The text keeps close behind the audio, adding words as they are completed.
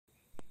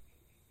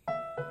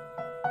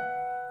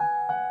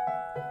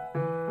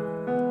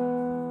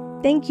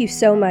Thank you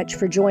so much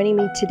for joining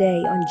me today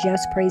on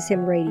Just Praise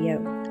Him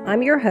Radio.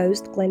 I'm your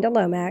host, Glenda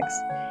Lomax,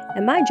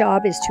 and my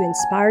job is to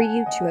inspire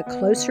you to a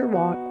closer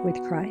walk with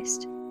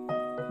Christ.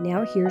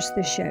 Now here's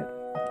the show.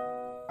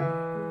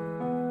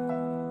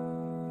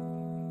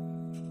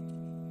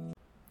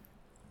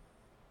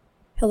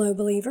 Hello,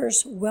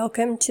 believers.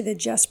 Welcome to the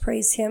Just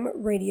Praise Him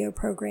radio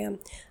program.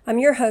 I'm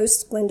your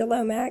host, Glenda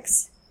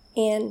Lomax,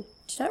 and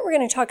tonight we're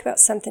going to talk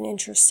about something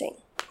interesting.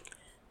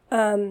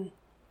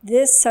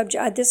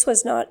 This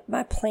was not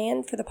my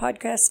plan for the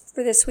podcast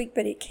for this week,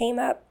 but it came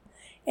up,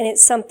 and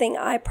it's something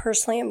I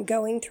personally am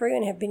going through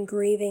and have been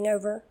grieving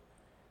over.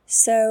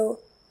 So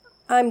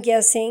I'm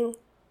guessing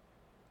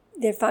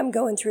that if I'm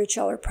going through it,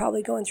 y'all are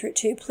probably going through it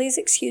too. Please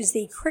excuse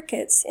the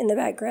crickets in the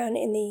background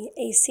and the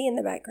AC in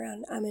the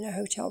background. I'm in a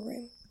hotel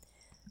room.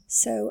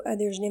 So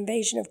there's an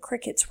invasion of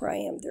crickets where I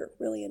am. They're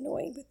really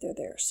annoying, but they're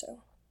there.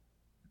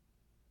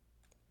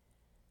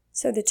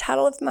 So the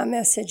title of my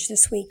message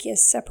this week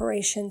is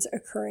Separations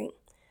Occurring.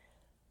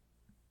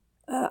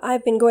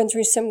 I've been going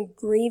through some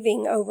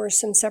grieving over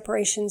some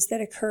separations that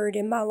occurred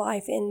in my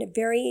life in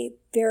very,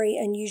 very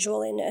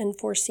unusual and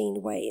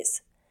unforeseen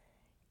ways.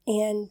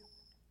 And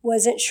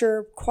wasn't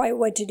sure quite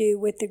what to do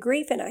with the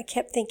grief. And I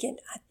kept thinking,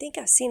 I think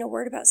I've seen a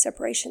word about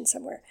separation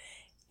somewhere.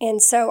 And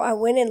so I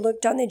went and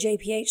looked on the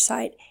JPH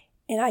site,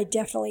 and I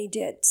definitely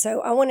did.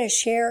 So I want to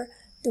share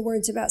the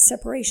words about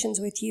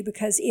separations with you,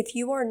 because if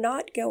you are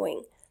not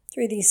going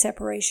through these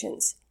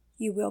separations,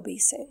 you will be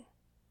soon.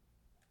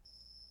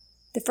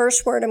 The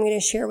first word I'm going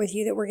to share with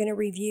you that we're going to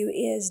review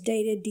is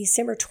dated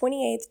December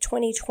 28th,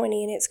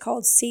 2020, and it's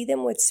called See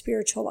Them with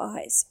Spiritual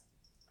Eyes.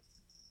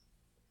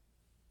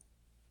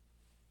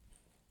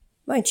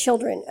 My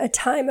children, a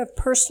time of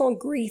personal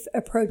grief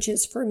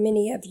approaches for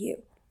many of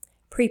you.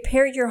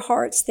 Prepare your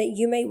hearts that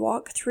you may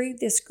walk through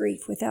this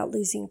grief without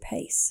losing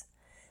pace.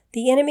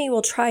 The enemy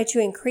will try to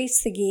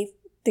increase the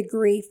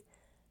grief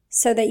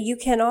so that you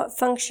cannot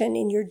function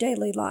in your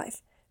daily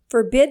life.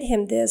 Forbid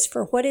him this,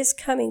 for what is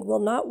coming will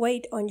not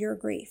wait on your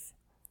grief.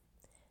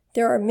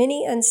 There are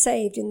many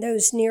unsaved in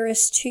those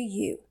nearest to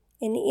you,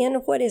 and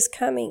in what is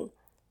coming,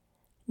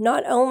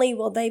 not only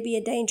will they be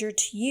a danger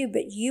to you,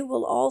 but you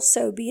will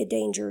also be a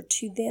danger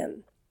to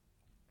them.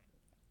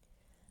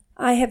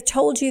 I have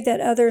told you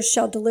that others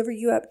shall deliver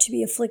you up to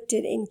be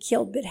afflicted and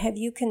killed, but have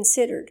you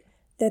considered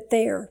that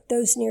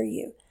those near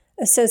you,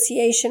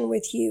 association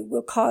with you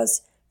will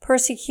cause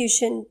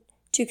persecution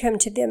to come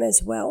to them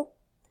as well?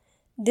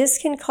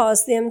 This can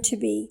cause them to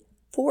be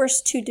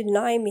forced to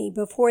deny me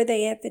before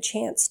they have the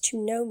chance to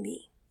know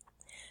me.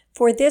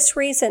 For this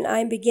reason, I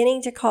am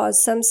beginning to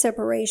cause some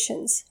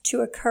separations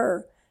to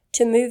occur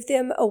to move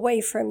them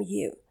away from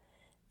you.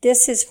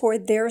 This is for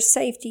their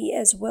safety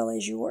as well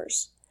as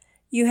yours.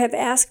 You have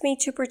asked me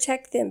to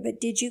protect them,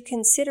 but did you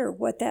consider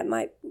what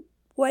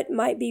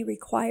might be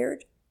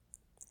required?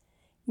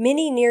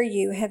 Many near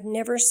you have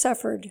never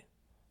suffered.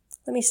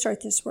 Let me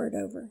start this word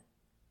over.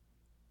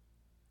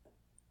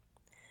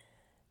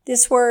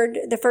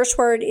 The first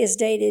word is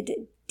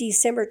dated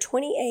December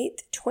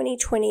 28th,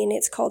 2020, and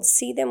it's called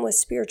See Them with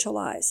Spiritual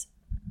Eyes.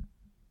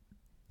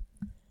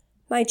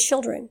 My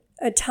children,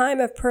 a time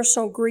of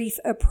personal grief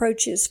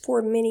approaches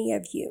for many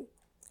of you.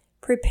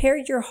 Prepare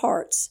your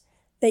hearts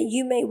that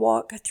you may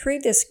walk through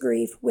this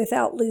grief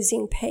without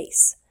losing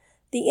pace.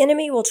 The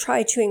enemy will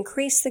try to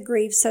increase the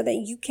grief so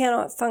that you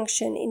cannot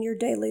function in your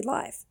daily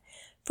life.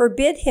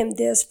 Forbid him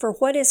this, for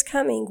what is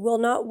coming will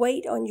not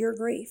wait on your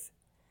grief.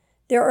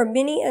 There are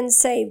many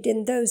unsaved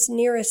in those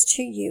nearest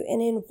to you,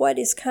 and in what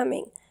is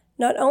coming,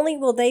 not only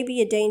will they be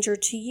a danger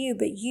to you,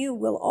 but you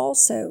will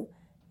also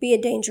be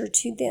a danger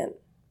to them.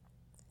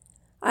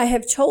 I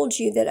have told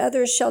you that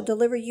others shall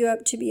deliver you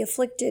up to be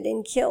afflicted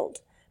and killed,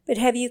 but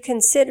have you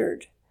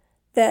considered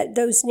that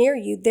those near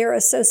you, their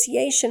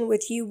association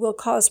with you will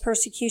cause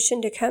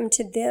persecution to come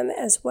to them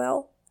as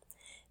well?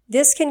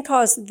 This can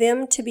cause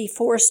them to be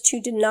forced to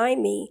deny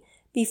me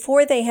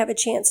before they have a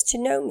chance to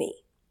know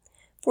me.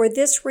 For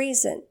this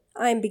reason,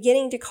 I am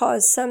beginning to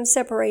cause some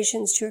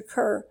separations to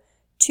occur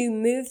to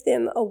move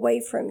them away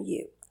from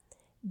you.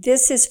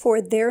 This is for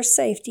their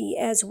safety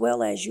as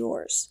well as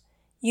yours.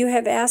 You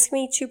have asked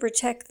me to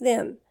protect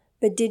them,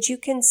 but did you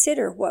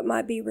consider what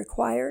might be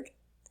required?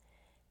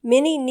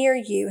 Many near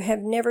you have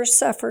never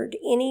suffered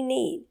any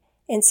need,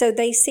 and so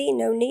they see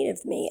no need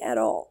of me at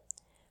all.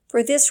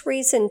 For this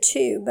reason,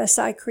 too, must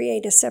I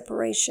create a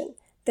separation,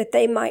 that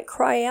they might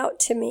cry out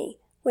to me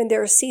when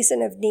their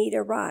season of need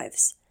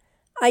arrives.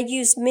 I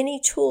use many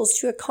tools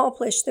to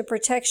accomplish the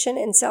protection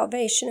and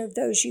salvation of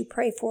those you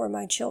pray for,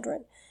 my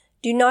children.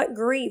 Do not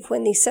grieve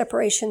when these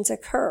separations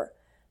occur,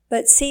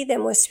 but see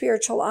them with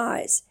spiritual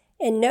eyes,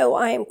 and know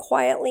I am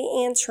quietly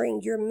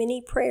answering your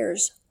many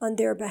prayers on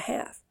their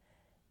behalf.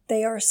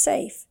 They are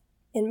safe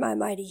in my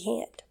mighty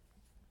hand.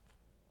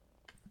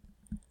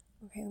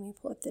 Okay, let me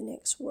pull up the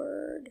next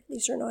word.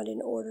 These are not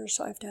in order,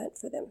 so I have to hunt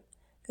for them,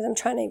 because I'm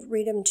trying to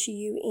read them to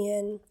you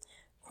in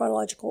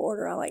chronological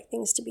order. I like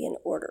things to be in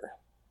order.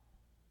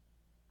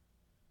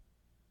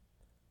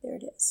 There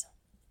it is.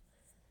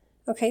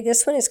 Okay,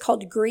 this one is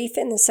called Grief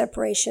and the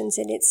Separations,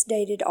 and it's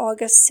dated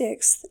August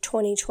 6th,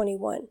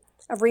 2021.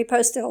 I've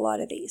reposted a lot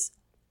of these.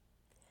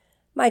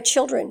 My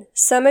children,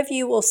 some of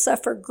you will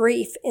suffer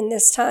grief in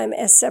this time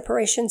as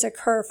separations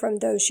occur from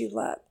those you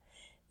love.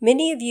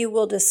 Many of you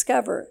will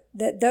discover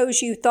that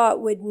those you thought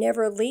would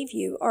never leave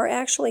you are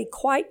actually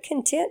quite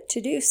content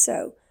to do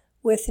so,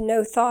 with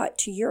no thought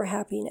to your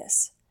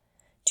happiness.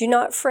 Do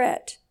not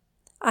fret.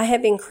 I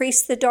have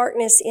increased the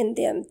darkness in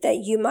them that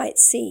you might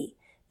see,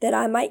 that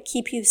I might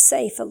keep you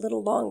safe a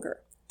little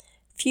longer.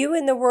 Few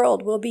in the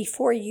world will be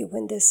for you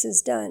when this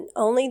is done,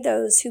 only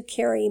those who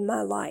carry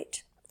my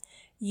light.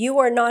 You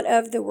are not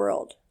of the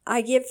world.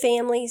 I give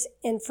families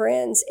and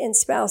friends and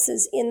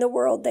spouses in the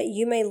world that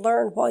you may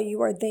learn while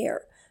you are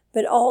there,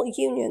 but all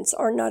unions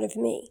are not of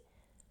me.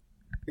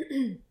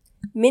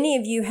 Many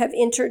of you have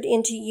entered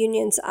into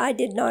unions I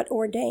did not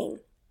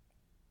ordain.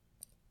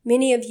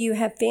 Many of you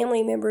have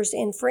family members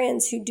and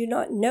friends who do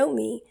not know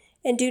me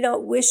and do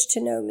not wish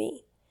to know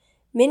me.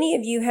 Many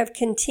of you have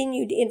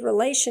continued in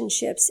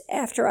relationships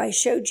after I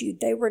showed you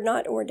they were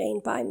not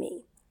ordained by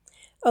me.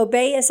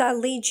 Obey as I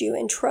lead you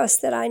and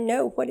trust that I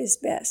know what is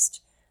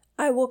best.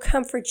 I will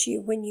comfort you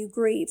when you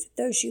grieve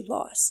those you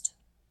lost.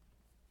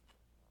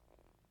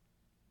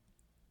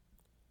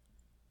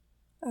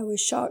 I was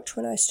shocked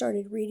when I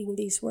started reading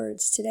these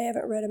words today. I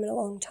haven't read them in a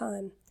long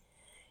time,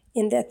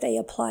 in that they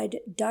applied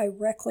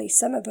directly,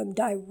 some of them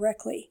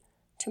directly,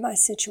 to my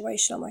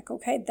situation. I'm like,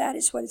 okay, that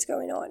is what is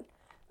going on.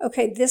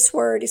 Okay, this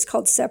word is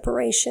called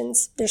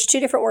separations. There's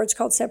two different words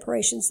called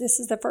separations. This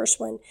is the first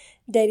one,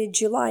 dated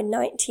July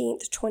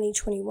 19th,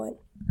 2021.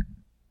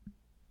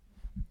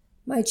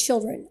 My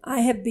children,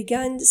 I have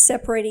begun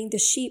separating the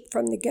sheep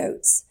from the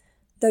goats,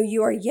 though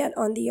you are yet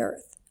on the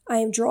earth. I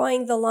am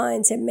drawing the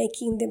lines and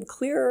making them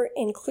clearer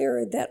and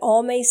clearer, that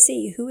all may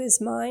see who is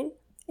mine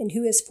and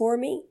who is for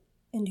me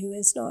and who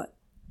is not.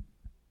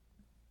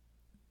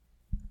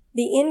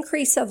 The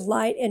increase of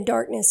light and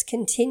darkness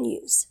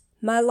continues.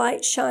 My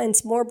light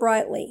shines more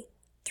brightly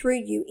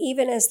through you,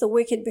 even as the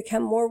wicked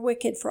become more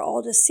wicked for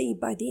all to see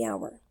by the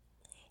hour.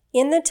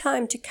 In the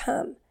time to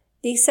come,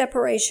 these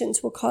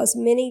separations will cause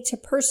many to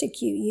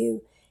persecute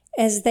you,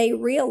 as they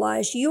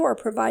realize you are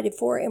provided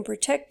for and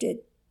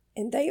protected,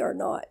 and they are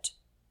not.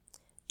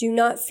 Do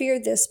not fear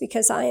this,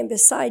 because I am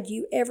beside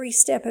you every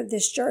step of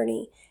this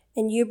journey,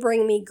 and you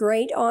bring me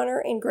great honor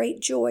and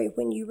great joy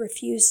when you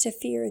refuse to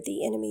fear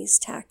the enemy's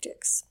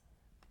tactics.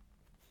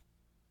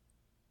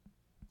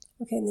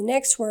 Okay, the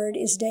next word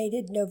is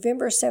dated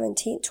November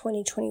 17th,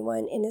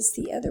 2021, and it's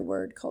the other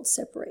word called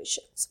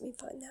separations. Let me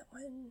find that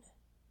one.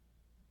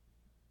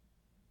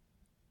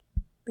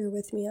 Bear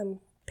with me, I'm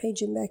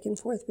paging back and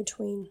forth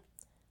between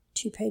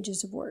two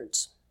pages of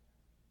words.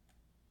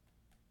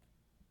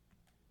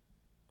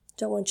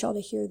 Don't want y'all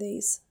to hear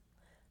these.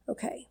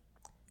 Okay,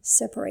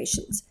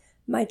 separations.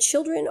 My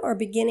children are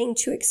beginning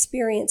to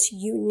experience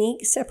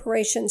unique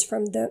separations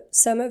from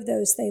some of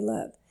those they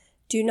love.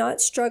 Do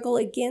not struggle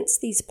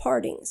against these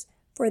partings,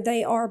 for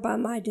they are by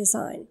my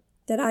design,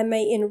 that I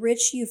may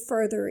enrich you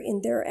further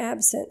in their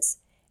absence,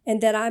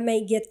 and that I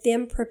may get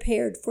them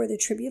prepared for the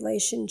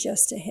tribulation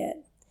just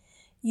ahead.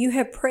 You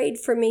have prayed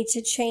for me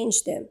to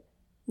change them.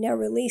 Now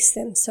release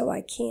them so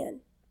I can.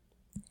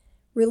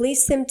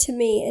 Release them to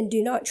me, and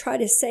do not try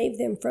to save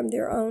them from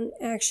their own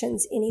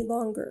actions any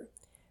longer.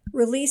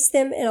 Release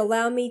them and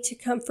allow me to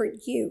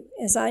comfort you,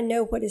 as I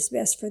know what is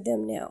best for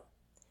them now.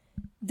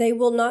 They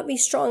will not be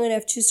strong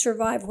enough to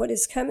survive what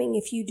is coming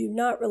if you do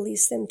not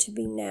release them to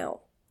me now.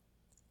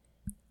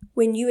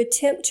 When you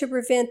attempt to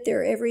prevent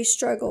their every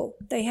struggle,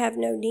 they have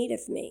no need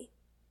of me.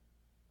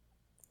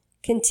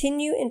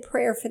 Continue in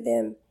prayer for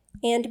them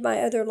and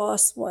my other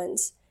lost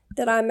ones,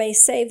 that I may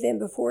save them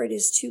before it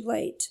is too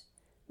late.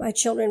 My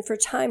children, for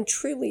time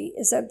truly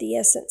is of the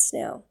essence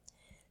now.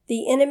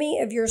 The enemy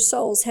of your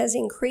souls has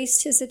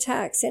increased his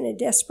attacks in a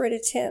desperate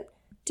attempt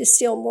to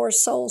steal more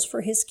souls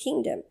for his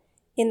kingdom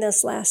in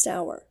this last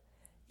hour.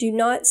 Do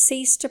not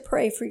cease to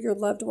pray for your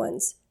loved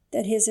ones,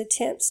 that his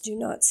attempts do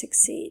not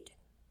succeed.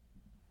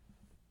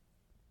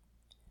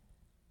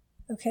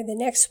 Okay, the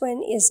next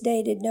one is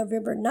dated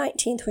November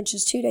 19th, which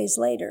is 2 days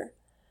later.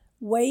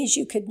 Ways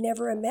you could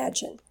never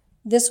imagine.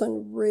 This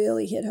one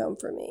really hit home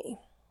for me.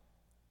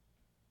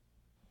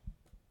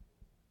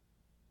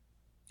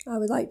 I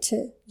would like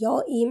to,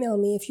 y'all email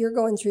me if you're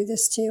going through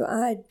this too.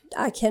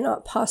 I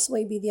cannot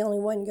possibly be the only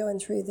one going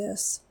through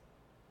this.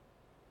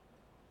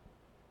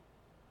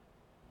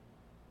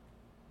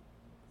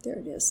 There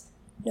it is.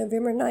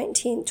 November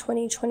 19,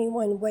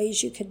 2021,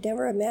 ways you could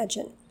never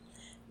imagine.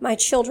 My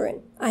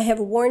children, I have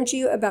warned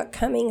you about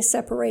coming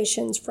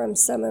separations from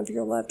some of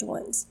your loved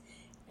ones.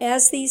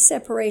 As these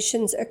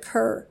separations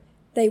occur,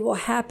 they will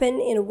happen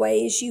in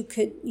ways you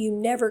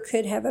never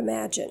could have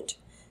imagined.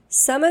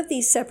 Some of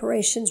these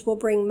separations will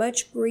bring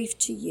much grief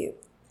to you.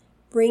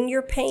 Bring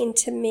your pain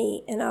to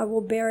me, and I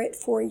will bear it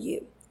for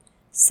you.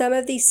 Some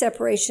of these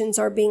separations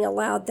are being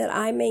allowed that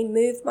I may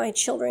move my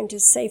children to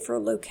safer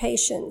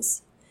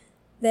locations,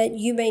 that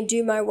you may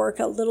do my work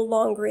a little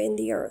longer in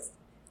the earth.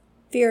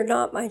 Fear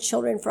not, my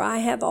children, for I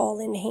have all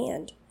in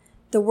hand.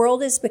 The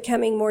world is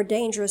becoming more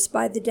dangerous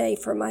by the day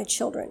for my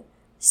children.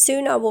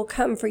 Soon I will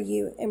come for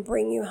you and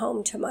bring you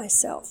home to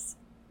myself.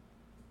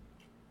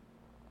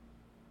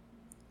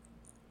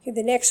 Okay,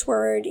 the next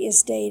word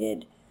is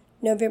dated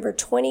November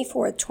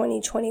 24th,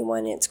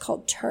 2021. It's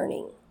called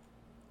turning.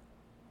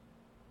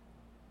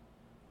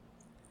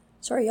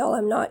 Sorry, y'all,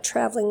 I'm not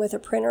traveling with a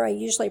printer. I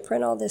usually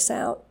print all this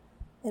out,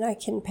 and I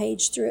can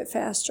page through it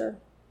faster.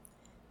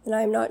 And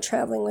I'm not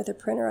traveling with a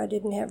printer. I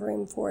didn't have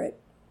room for it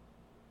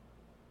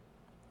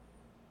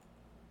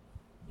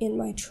in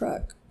my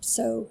truck.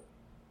 So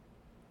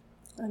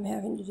I'm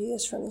having to do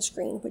this from the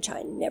screen, which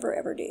I never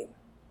ever do.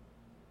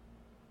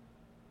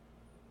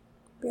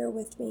 Bear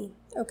with me.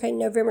 Okay,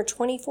 November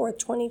 24th,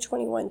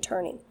 2021,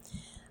 turning.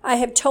 I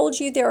have told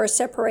you there are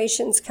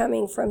separations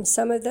coming from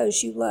some of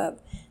those you love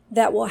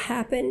that will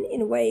happen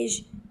in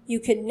ways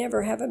you could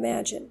never have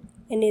imagined,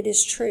 and it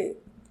is true.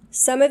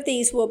 Some of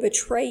these will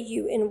betray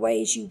you in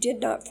ways you did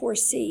not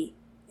foresee,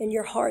 and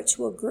your hearts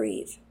will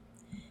grieve.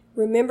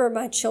 Remember,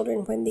 my children,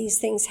 when these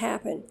things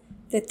happen,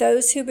 that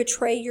those who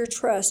betray your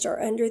trust are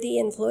under the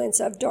influence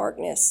of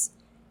darkness.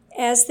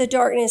 As the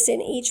darkness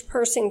in each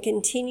person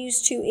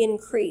continues to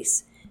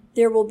increase,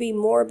 there will be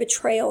more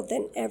betrayal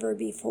than ever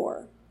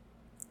before.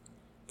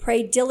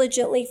 Pray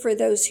diligently for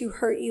those who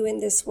hurt you in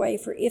this way,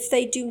 for if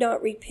they do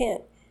not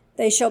repent,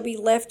 they shall be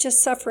left to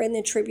suffer in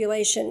the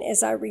tribulation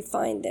as I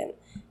refine them.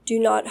 Do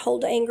not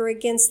hold anger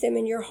against them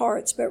in your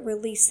hearts, but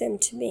release them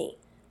to me.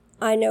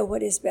 I know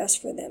what is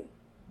best for them.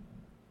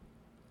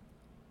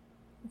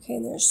 Okay,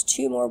 and there's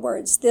two more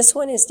words. This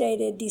one is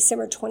dated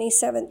December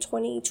 27th,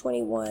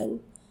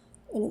 2021,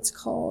 and it's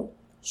called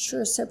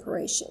Sure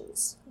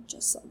Separations. I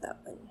just saw that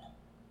one.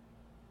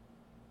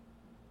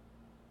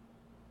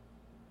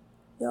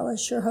 Y'all, I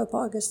sure hope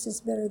August is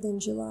better than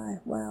July.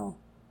 Wow.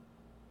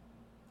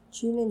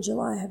 June and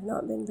July have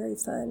not been very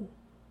fun.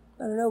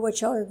 I don't know what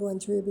y'all are going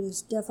through, but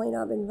it's definitely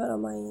not been fun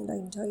on my end, I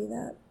can tell you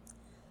that.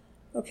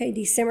 Okay,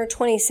 December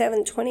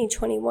 27th,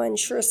 2021,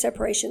 Sure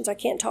Separations. I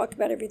can't talk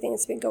about everything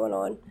that's been going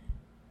on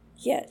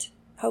yet.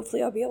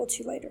 Hopefully I'll be able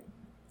to later.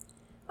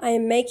 I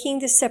am making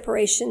the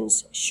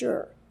separations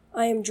sure.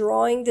 I am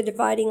drawing the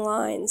dividing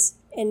lines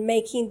and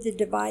making the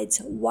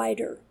divides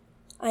wider.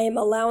 I am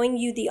allowing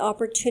you the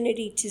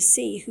opportunity to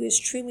see who is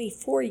truly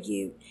for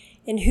you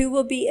and who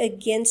will be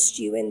against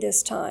you in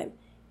this time.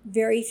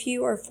 Very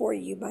few are for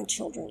you, my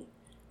children.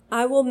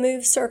 I will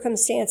move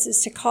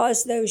circumstances to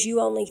cause those you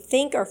only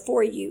think are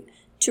for you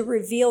to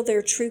reveal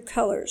their true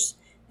colors,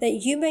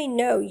 that you may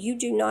know you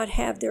do not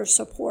have their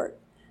support.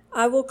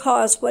 I will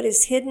cause what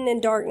is hidden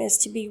in darkness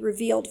to be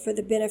revealed for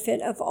the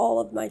benefit of all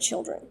of my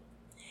children.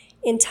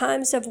 In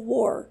times of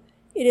war,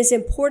 it is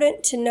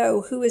important to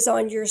know who is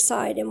on your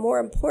side and, more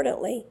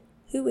importantly,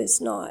 who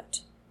is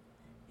not.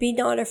 Be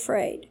not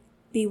afraid.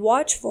 Be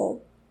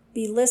watchful.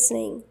 Be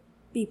listening.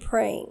 Be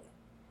praying.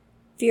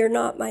 Fear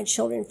not, my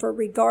children, for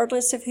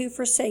regardless of who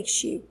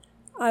forsakes you,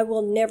 I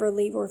will never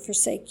leave or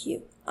forsake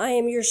you. I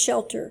am your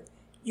shelter,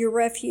 your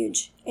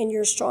refuge, and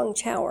your strong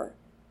tower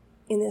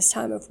in this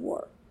time of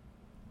war.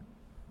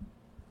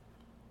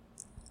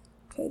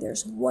 Okay,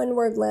 there's one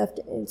word left,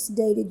 and it's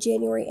dated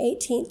January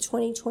 18th,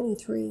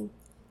 2023,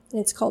 and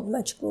it's called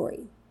Much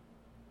Glory.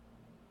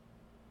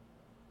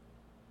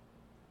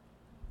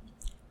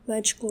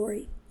 Much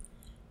glory.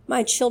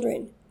 My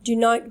children, do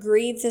not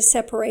grieve the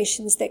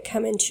separations that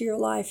come into your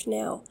life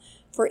now,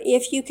 for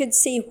if you could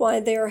see why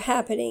they are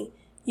happening,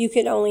 you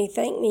could only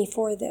thank me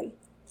for them.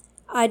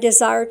 I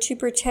desire to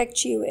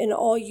protect you and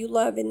all you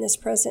love in this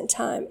present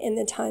time and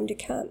the time to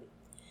come.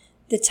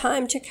 The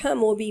time to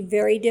come will be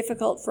very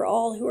difficult for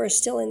all who are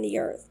still in the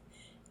earth.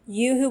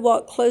 You who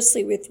walk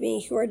closely with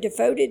me, who are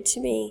devoted to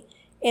me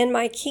and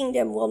my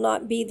kingdom, will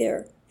not be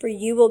there, for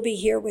you will be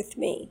here with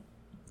me.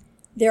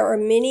 There are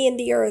many in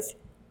the earth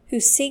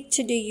who seek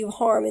to do you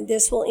harm, and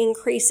this will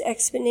increase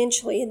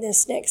exponentially in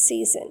this next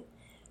season.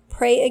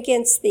 Pray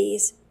against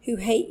these who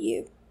hate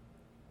you,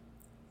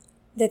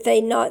 that they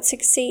not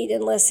succeed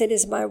unless it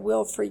is my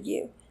will for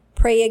you.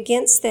 Pray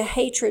against the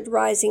hatred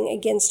rising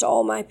against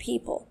all my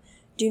people.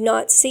 Do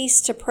not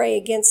cease to pray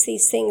against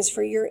these things,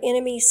 for your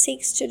enemy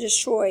seeks to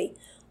destroy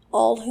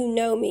all who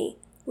know me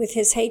with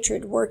his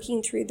hatred,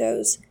 working through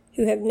those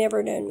who have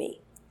never known me.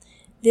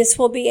 This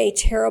will be a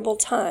terrible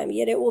time,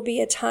 yet it will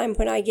be a time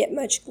when I get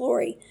much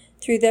glory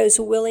through those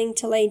willing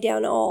to lay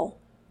down all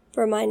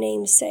for my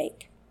name's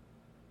sake.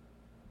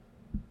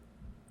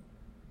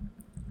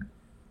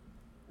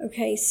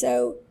 Okay,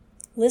 so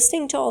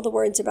listening to all the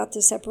words about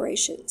the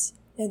separations.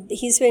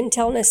 He's been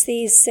telling us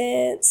these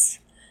since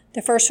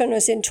the first one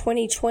was in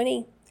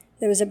 2020.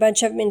 There was a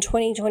bunch of them in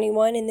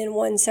 2021 and then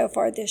one so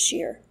far this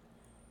year.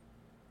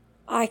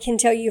 I can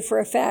tell you for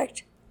a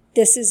fact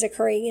this is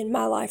occurring in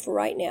my life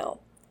right now.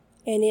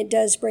 And it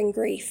does bring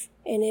grief,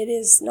 and it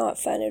is not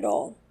fun at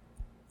all.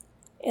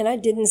 And I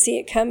didn't see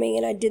it coming,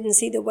 and I didn't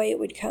see the way it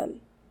would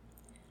come.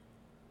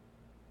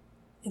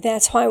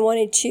 That's why I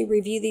wanted to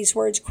review these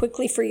words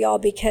quickly for y'all,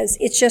 because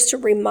it's just a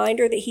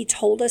reminder that he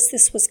told us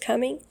this was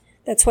coming.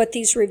 That's what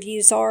these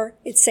reviews are.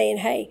 It's saying,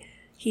 hey,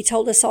 he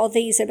told us all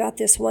these about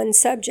this one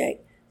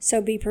subject, So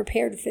be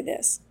prepared for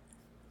this.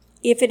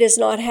 If it is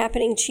not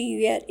happening to you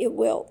yet, it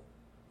will.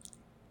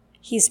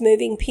 He's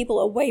moving people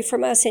away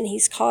from us, and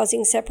he's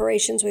causing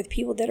separations with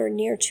people that are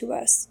near to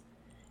us.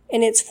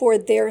 And it's for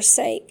their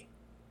sake,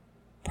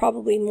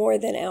 probably more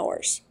than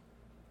ours.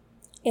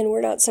 And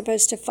we're not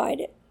supposed to fight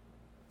it.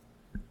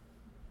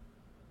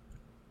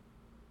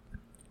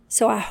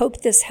 So I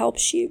hope this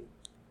helps you.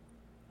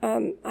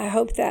 I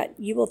hope that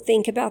you will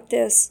think about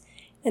this,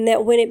 and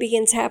that when it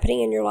begins happening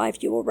in your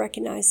life, you will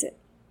recognize it.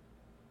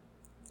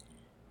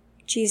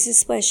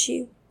 Jesus bless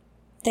you.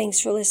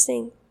 Thanks for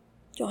listening.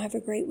 You'll have a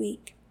great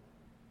week.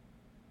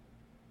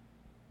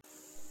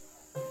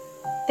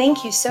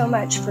 Thank you so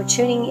much for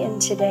tuning in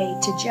today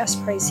to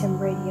Just Praise Him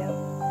Radio.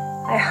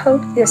 I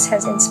hope this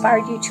has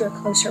inspired you to a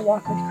closer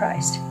walk with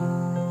Christ.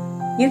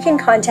 You can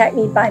contact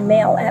me by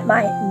mail at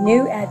my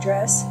new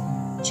address,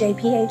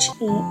 JPH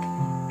Inc.,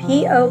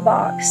 P.O.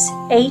 Box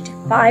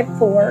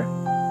 854,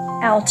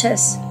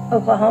 Altus,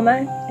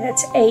 Oklahoma.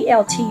 That's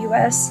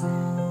ALTUS,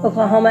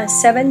 Oklahoma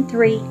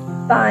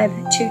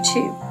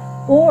 73522.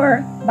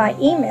 Or by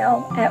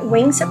email at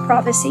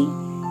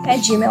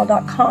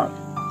wingsofprophecy@gmail.com.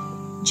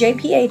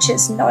 JPH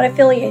is not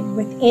affiliated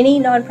with any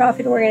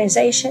nonprofit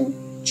organization,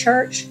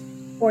 church,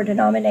 or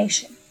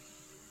denomination.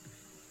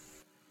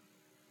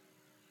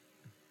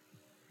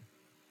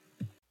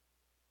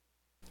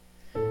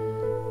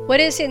 What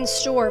is in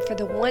store for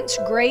the once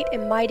great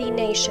and mighty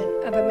nation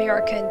of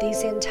America in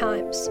these end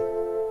times?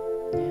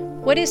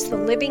 What is the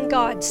living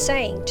God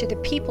saying to the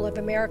people of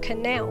America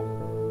now?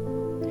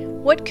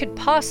 What could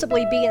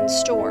possibly be in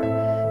store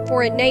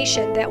for a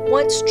nation that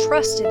once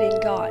trusted in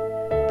God,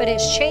 but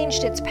has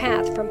changed its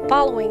path from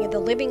following the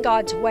living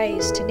God's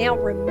ways to now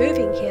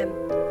removing Him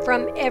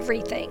from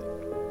everything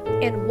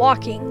and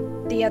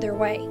walking the other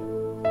way?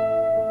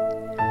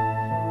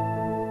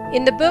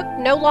 In the book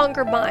No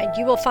Longer Mine,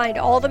 you will find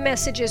all the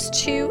messages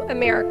to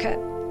America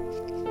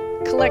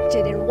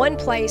collected in one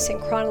place in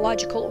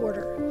chronological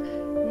order.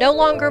 No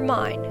Longer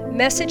Mine,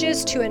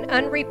 Messages to an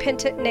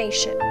Unrepentant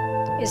Nation,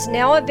 is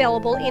now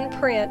available in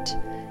print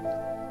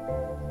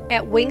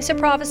at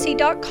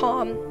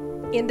wingsofprophecy.com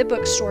in the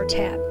bookstore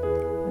tab.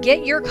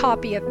 Get your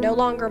copy of No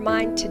Longer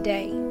Mine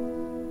today.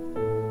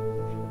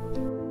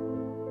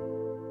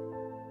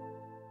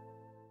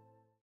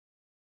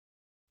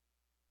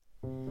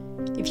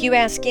 If you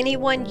ask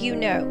anyone you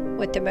know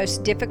what the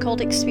most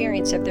difficult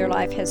experience of their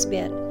life has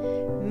been,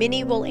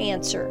 many will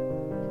answer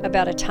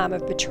about a time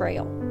of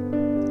betrayal.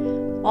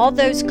 All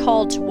those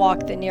called to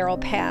walk the narrow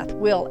path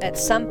will at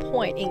some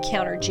point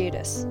encounter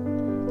Judas.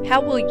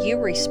 How will you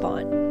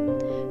respond?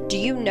 Do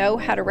you know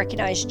how to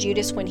recognize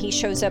Judas when he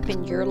shows up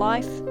in your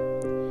life?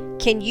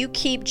 Can you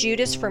keep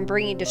Judas from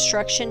bringing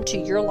destruction to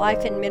your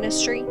life and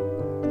ministry?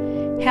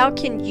 How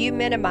can you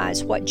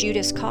minimize what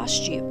Judas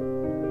cost you?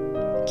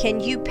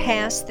 Can you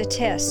pass the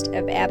test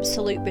of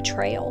absolute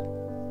betrayal?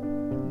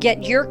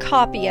 Get your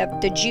copy of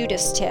The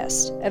Judas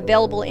Test,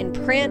 available in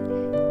print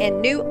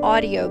and new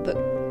audiobook,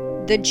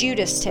 The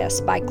Judas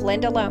Test by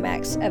Glenda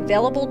Lomax,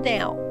 available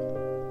now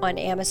on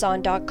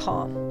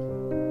Amazon.com.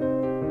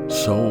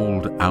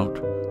 Sold out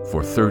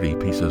for 30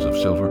 pieces of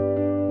silver?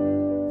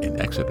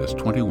 In Exodus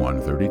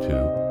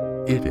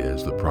 21:32, it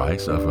is the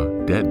price of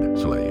a dead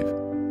slave.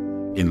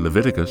 In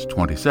Leviticus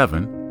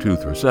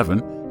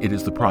 27:2-7, it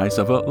is the price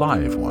of a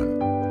live one.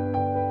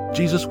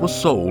 Jesus was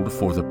sold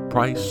for the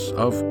price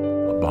of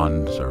a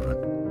bondservant.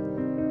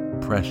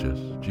 Precious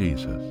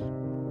Jesus,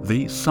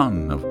 the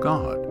Son of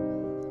God,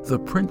 the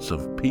Prince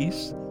of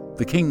Peace,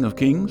 the King of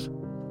Kings.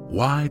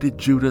 Why did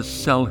Judas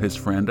sell his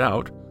friend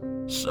out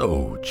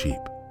so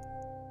cheap?